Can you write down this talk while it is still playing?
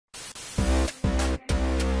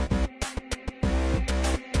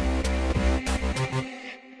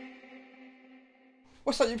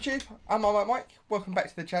What's up YouTube? I'm Marmite. Welcome back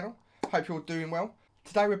to the channel. Hope you're doing well.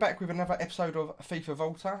 Today we're back with another episode of FIFA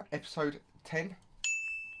Volta, episode 10.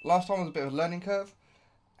 Last time was a bit of a learning curve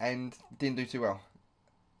and didn't do too well.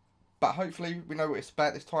 But hopefully we know what it's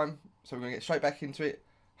about this time, so we're going to get straight back into it.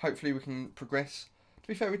 Hopefully we can progress. To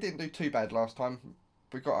be fair, we didn't do too bad last time.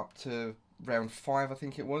 We got up to round 5, I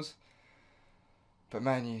think it was. But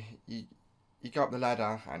man, you go up the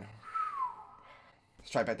ladder and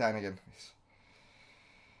straight back down again.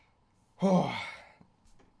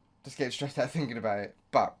 Just getting stressed out thinking about it.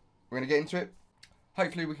 But we're going to get into it.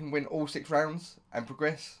 Hopefully we can win all 6 rounds and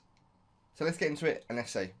progress. So let's get into it and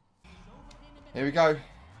let's see. Here we go.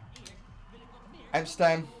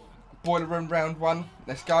 Amsterdam, Boiler Room round 1.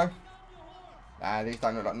 Let's go. Ah, these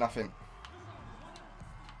don't look like nothing.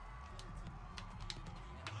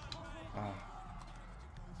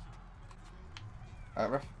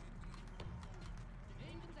 Ref.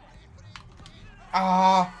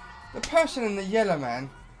 The person in the yellow, man.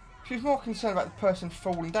 She was more concerned about the person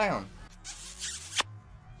falling down.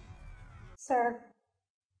 Sir,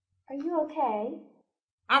 are you okay?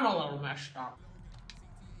 I'm a little messed up.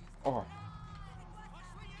 Oh.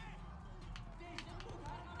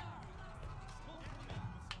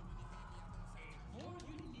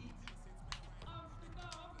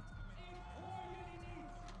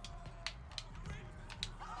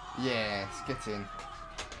 Yes, get in.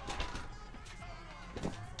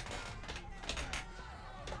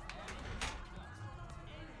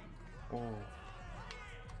 Oh.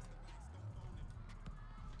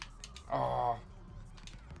 Oh.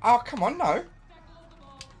 Oh, come on, no.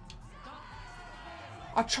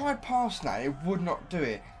 I tried passing that, it would not do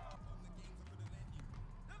it.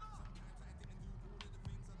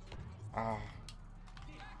 Oh.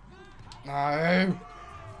 No.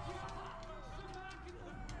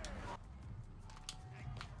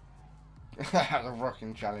 That's a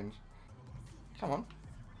rocking challenge. Come on.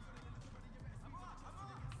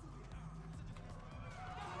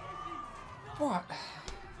 What?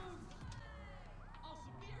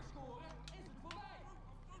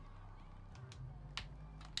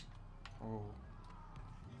 Oh.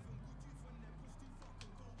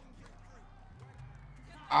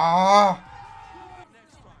 Ah!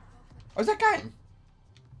 Oh, is that game?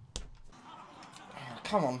 Oh,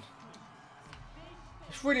 come on.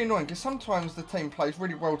 It's really annoying because sometimes the team plays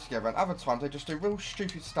really well together and other times they just do real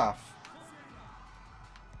stupid stuff.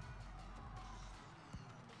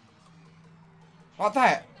 Like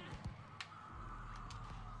that.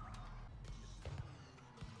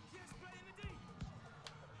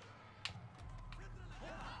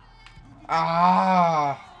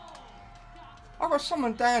 Ah! I've got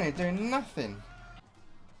someone down here doing nothing.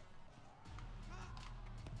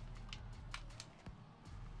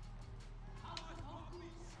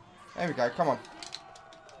 There we go, come on.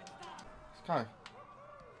 Let's go.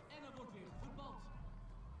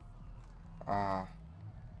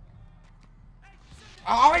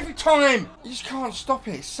 Oh, every time! You just can't stop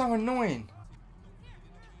it, it's so annoying.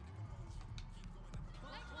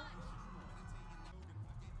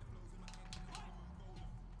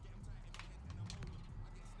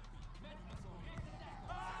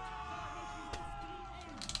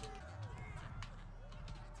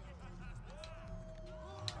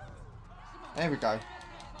 There we go.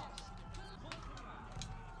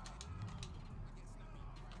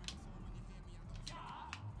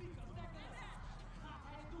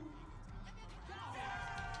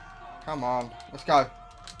 Come on, let's go.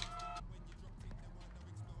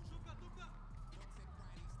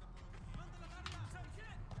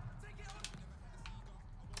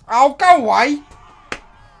 Oh, go away!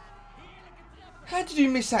 How did you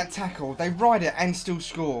miss that tackle? They ride it and still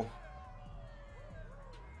score.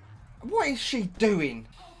 What is she doing?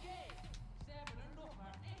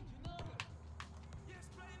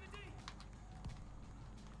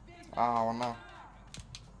 Oh no.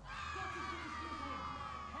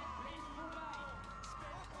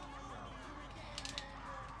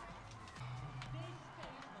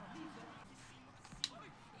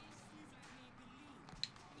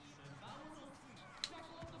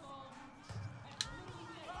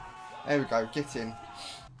 There we go, get in.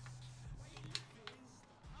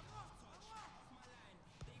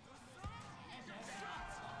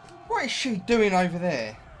 What is she doing over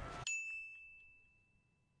there?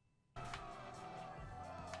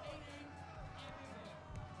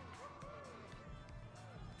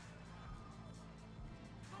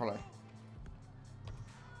 Quality.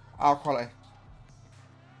 Oh, quality.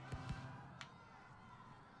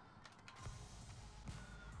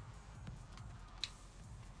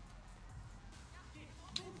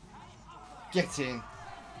 Get in.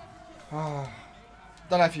 Oh.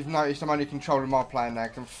 Don't know if you've noticed, I'm only controlling my player now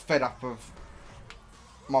because I'm fed up of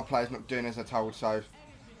my players not doing as they're told. So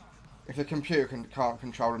if the computer can't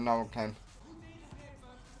control them, no one can.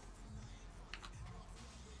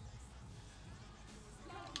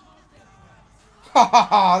 Ha ha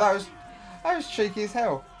ha! That was cheeky as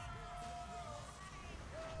hell.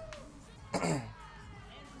 Well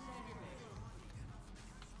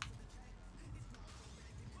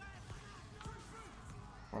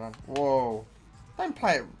done. Whoa! Don't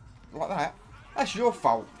play it like that. That's your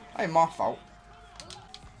fault. That ain't my fault.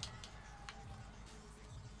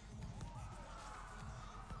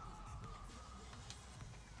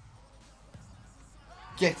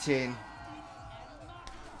 Get in.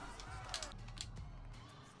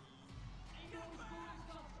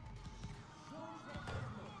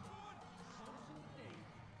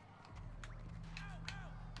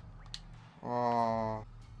 Oh.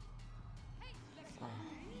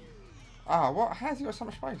 Ah, what? How's he got so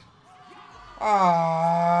much space?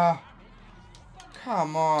 Ah.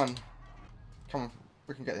 Come on. Come on.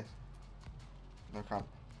 We can get this. No, can't.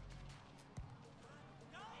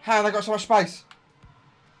 How have they got so much space?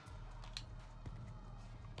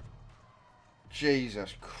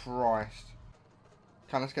 Jesus Christ.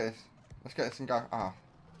 Come on, let's get this. Let's get this and go. Ah.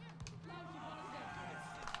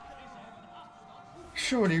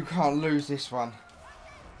 Surely you can't lose this one.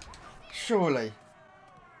 Surely.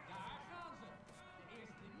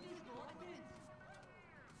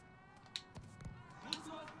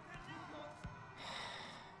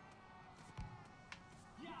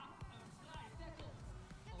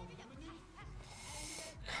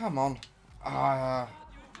 Come on.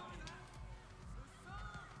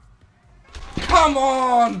 Come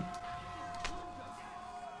on!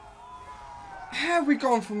 How have we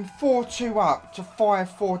gone from 4-2 up to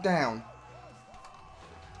 5-4 down?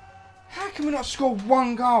 How can we not score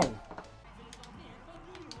one goal?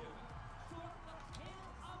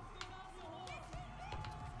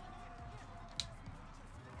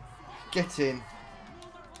 Get in.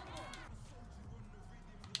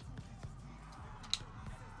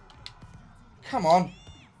 Come on.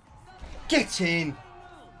 Get in.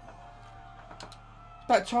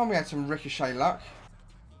 That time we had some ricochet luck.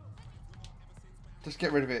 Just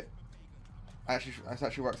get rid of it. Actually, it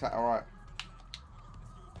actually works out alright.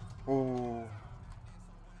 Oh.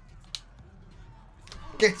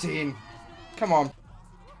 Get in. Come on.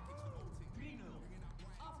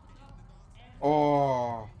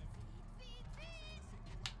 Oh.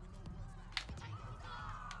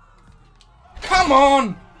 Come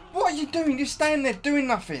on! What are you doing? You're standing there doing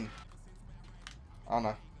nothing. Oh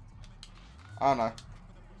no. Oh no.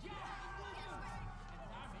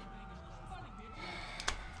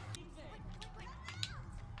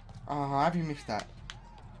 Oh, how have you missed that?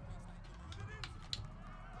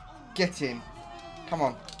 Get in. Come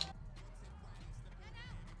on.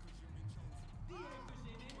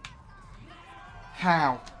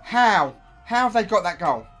 How? How? How have they got that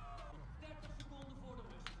goal?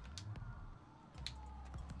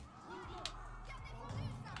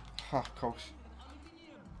 Oh, of course.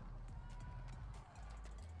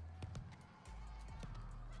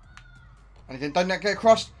 And again, don't get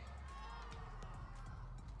across.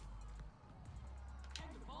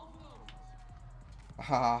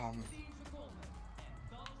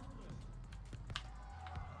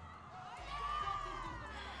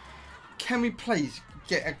 Can we please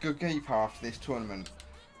get a good keeper after this tournament?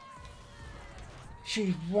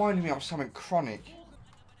 She's winding me up something chronic.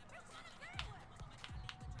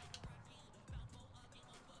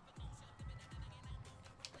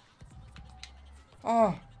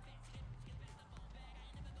 Oh.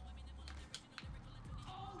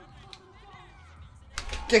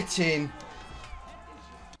 Get in.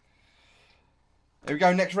 Here we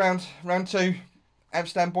go, next round. Round 2.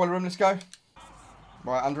 Amsterdam boiler room, let's go.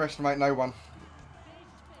 Right, underestimate no one.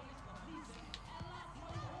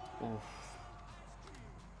 Oof.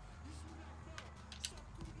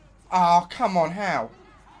 Oh, come on, how?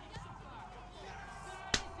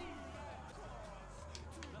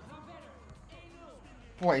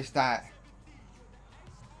 What is that?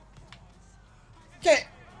 Get!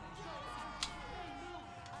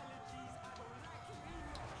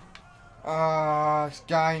 Ah, this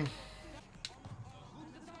game.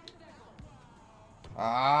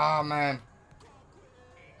 Ah, man.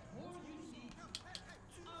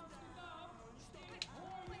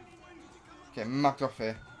 Get mugged off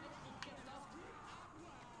here.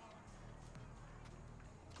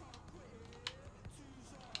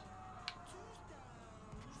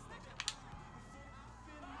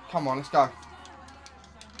 Come on, let's go.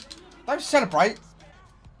 Don't celebrate.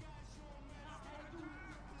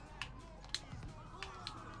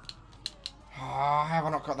 how have I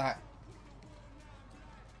not got that?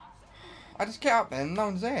 I just get up there and no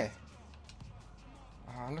one's there.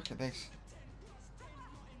 Oh, look at this.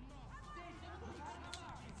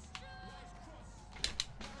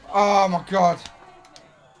 Oh my god.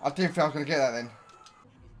 I didn't think I was going to get that then.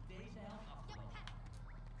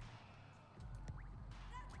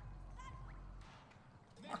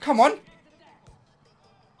 Oh, come on.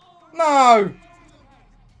 No.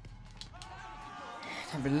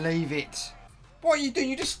 I don't believe it. What are you doing?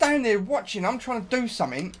 You just stand there watching. I'm trying to do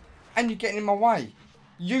something and you're getting in my way.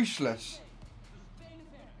 Useless.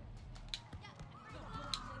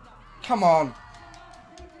 Come on.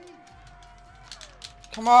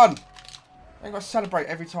 Come on. I ain't got to celebrate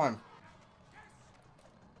every time.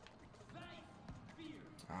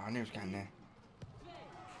 Oh, I knew it was going there.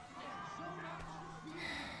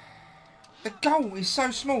 The goal is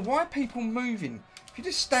so small. Why are people moving? If you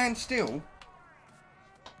just stand still.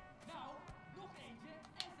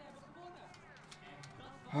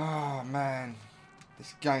 Oh, man.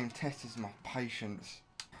 This game tests my patience.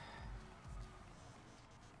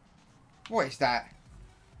 What is that?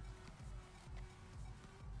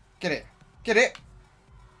 Get it. Get it.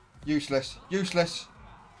 Useless. Useless.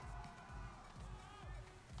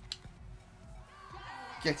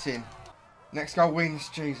 Get in. Next goal wins.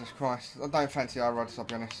 Jesus Christ. I don't fancy R.I.P, I'll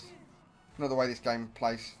be honest. Not the way this game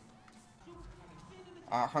plays.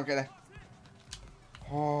 I can't get there.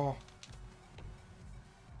 Oh.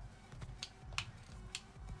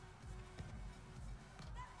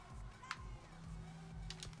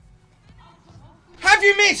 Have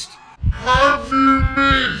you missed? Have you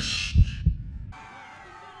missed?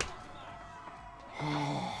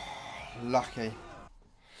 Oh, lucky.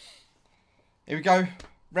 Here we go.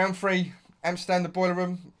 Round 3. Amsterdam, the boiler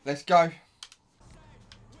room. Let's go.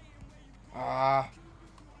 No,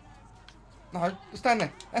 just stand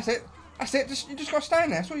there. That's it. That's it. You just got to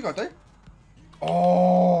stand there. That's all you got to do.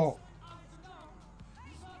 Oh.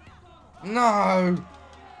 No.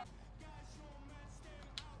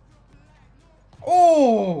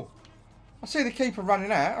 Oh. I see the keeper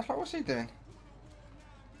running out. I was like, what's he doing?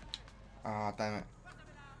 Ah, oh, damn it.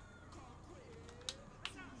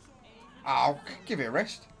 Oh, give it a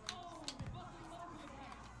rest.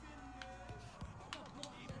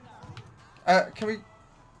 Can we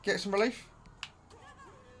get some relief?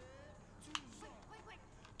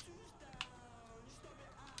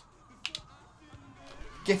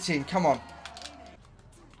 Get in, come on.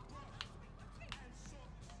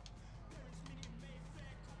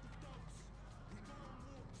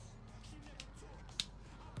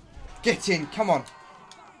 Get in, come on.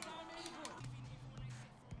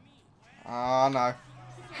 Oh, no.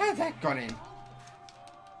 How's that gone in?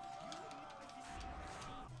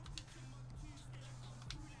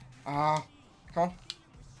 Ah, come on.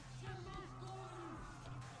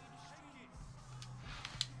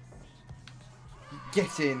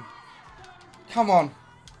 Get in. Come on.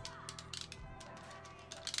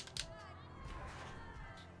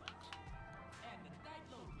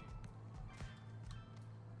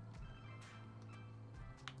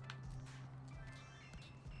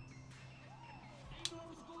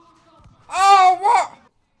 Oh, what?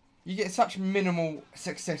 You get such minimal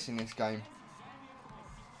success in this game.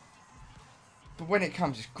 But when it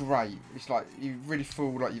comes, it's great. It's like you really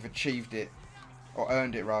feel like you've achieved it. Or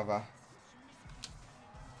earned it, rather.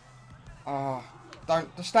 Ah,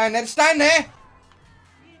 don't just stand there. Just stand there!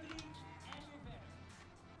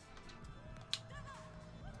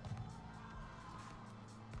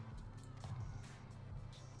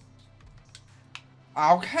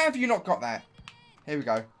 Oh, how have you not got that? Here we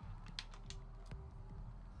go.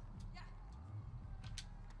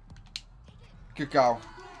 Good goal.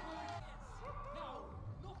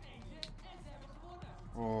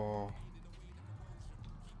 Oh.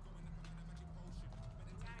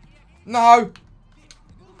 No!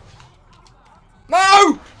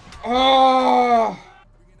 No! Oh!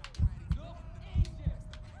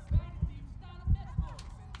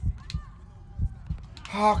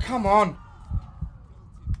 Oh, come on.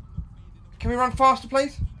 Can we run faster,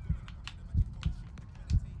 please?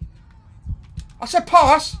 I said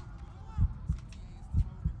pass!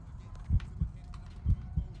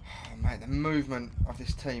 Oh, mate, the movement of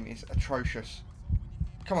this team is atrocious.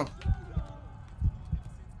 Come on.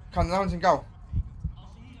 Come on, no one's in goal.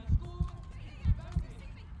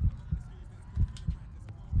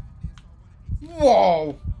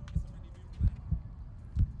 Whoa!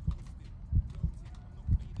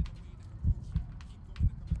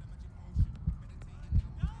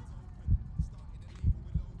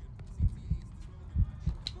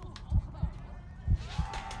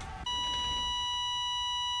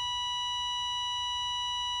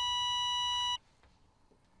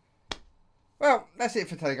 Well, that's it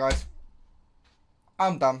for today, guys.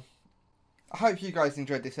 I'm done. I hope you guys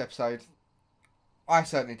enjoyed this episode. I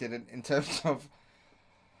certainly didn't, in terms of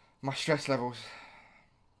my stress levels.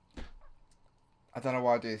 I don't know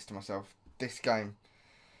why I do this to myself. This game.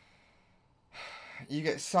 You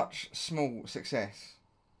get such small success,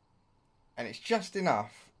 and it's just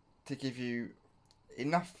enough to give you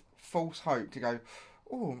enough false hope to go,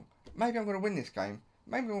 oh, maybe I'm going to win this game.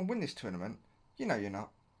 Maybe I'm going to win this tournament. You know you're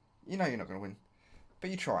not. You know you're not going to win.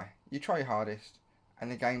 But you try. You try your hardest,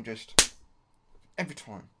 and the game just, every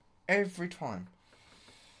time.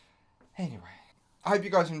 Anyway, I hope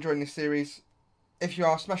you guys are enjoying this series. If you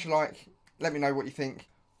are, smash a like. Let me know what you think.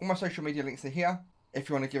 All my social media links are here. If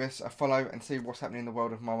you want to give us a follow and see what's happening in the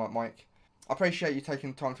world of Marmite Mike. I appreciate you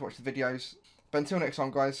taking the time to watch the videos. But until next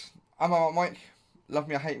time, guys, I'm Marmite Mike. Love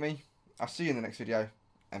me or hate me. I'll see you in the next video.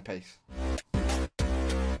 And peace.